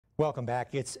Welcome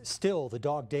back. It's still the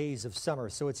dog days of summer,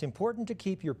 so it's important to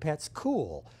keep your pets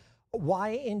cool. Why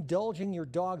indulging your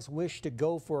dog's wish to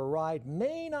go for a ride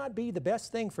may not be the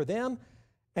best thing for them,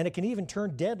 and it can even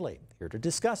turn deadly. Here to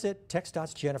discuss it,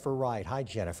 TXDOT's Jennifer Wright. Hi,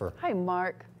 Jennifer. Hi,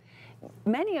 Mark.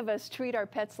 Many of us treat our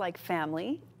pets like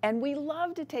family, and we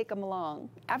love to take them along.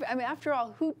 After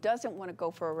all, who doesn't want to go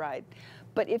for a ride?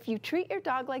 But if you treat your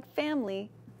dog like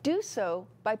family, do so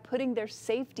by putting their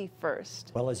safety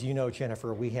first. Well, as you know,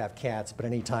 Jennifer, we have cats, but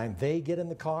anytime they get in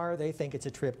the car, they think it's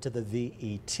a trip to the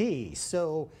VET.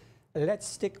 So let's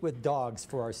stick with dogs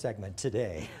for our segment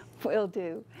today. Will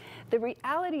do. The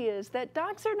reality is that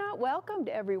dogs are not welcomed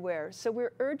everywhere, so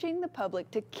we're urging the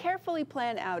public to carefully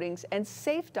plan outings and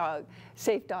safeguard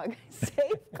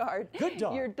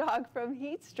your dog from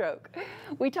heat stroke.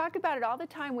 We talk about it all the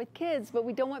time with kids, but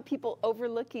we don't want people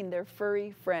overlooking their furry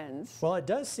friends. Well, it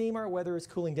does seem our weather is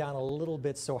cooling down a little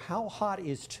bit, so how hot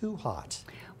is too hot?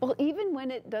 Well, even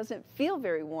when it doesn't feel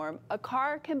very warm, a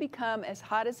car can become as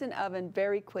hot as an oven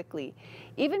very quickly.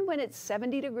 Even when it's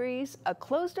 70 degrees, a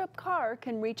closed-up car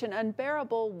can reach an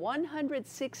unbearable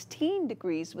 116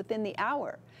 degrees within the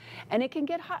hour. And it can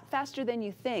get hot faster than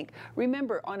you think.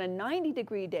 Remember, on a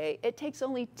 90-degree day, it takes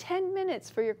only 10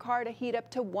 minutes for your car to heat up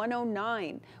to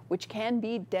 109, which can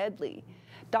be deadly.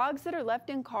 Dogs that are left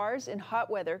in cars in hot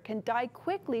weather can die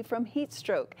quickly from heat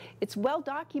stroke. It's well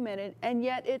documented, and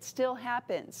yet it still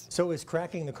happens. So is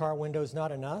cracking the car windows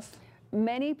not enough?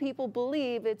 Many people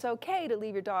believe it's okay to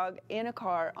leave your dog in a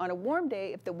car on a warm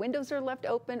day if the windows are left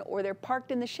open or they're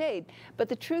parked in the shade. But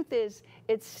the truth is,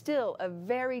 it's still a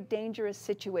very dangerous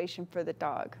situation for the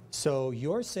dog. So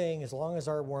you're saying as long as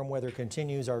our warm weather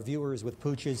continues, our viewers with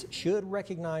pooches should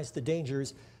recognize the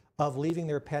dangers of leaving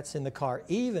their pets in the car,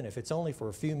 even if it's only for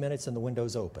a few minutes and the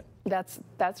window's open. That's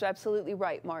absolutely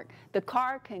right, Mark. The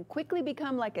car can quickly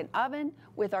become like an oven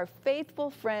with our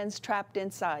faithful friends trapped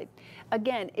inside.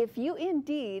 Again, if you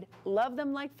indeed love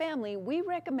them like family, we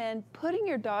recommend putting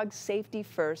your dog's safety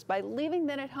first by leaving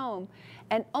them at home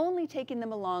and only taking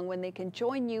them along when they can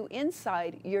join you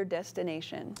inside your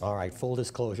destination. All right, full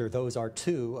disclosure, those are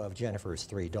two of Jennifer's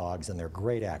 3 dogs, and they're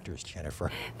great actors,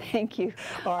 Jennifer. Thank you.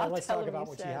 All right, let's talk about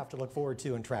what you have to look forward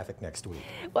to in traffic next week.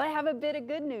 Well, I have a bit of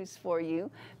good news for you.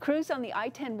 Crews on the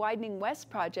I-10 Widening West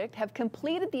project have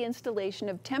completed the installation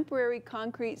of temporary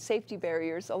concrete safety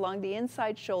barriers along the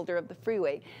inside shoulder of the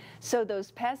freeway. So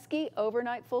those pesky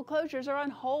overnight full closures are on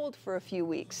hold for a few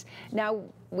weeks. Now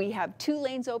we have 2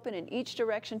 lanes open in each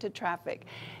direction to traffic.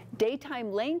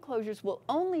 Daytime lane closures will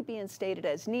only be instated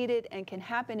as needed and can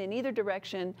happen in either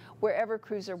direction wherever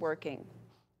crews are working.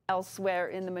 Elsewhere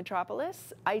in the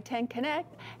metropolis, I-10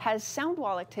 Connect has sound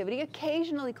wall activity,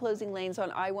 occasionally closing lanes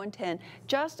on I-110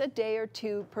 just a day or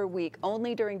 2 per week,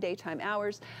 only during daytime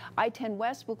hours. I-10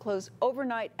 West will close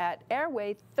overnight at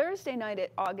Airway Thursday night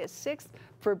at August 6th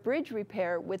for bridge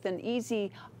repair with an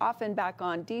easy off and back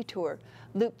on detour.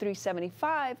 Loop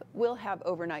 375 will have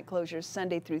overnight closures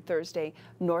Sunday through Thursday,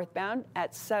 northbound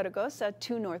at Zaragoza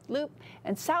to North Loop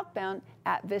and southbound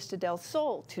at Vista del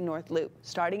Sol to North Loop,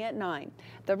 starting at 9.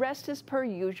 The rest is per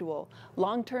usual.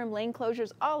 Long-term lane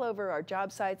closures all over our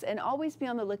job sites, and always be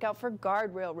on the lookout for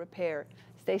guardrail repair.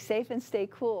 Stay safe and stay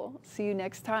cool. See you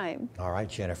next time. All right,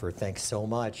 Jennifer, thanks so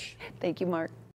much. Thank you, Mark.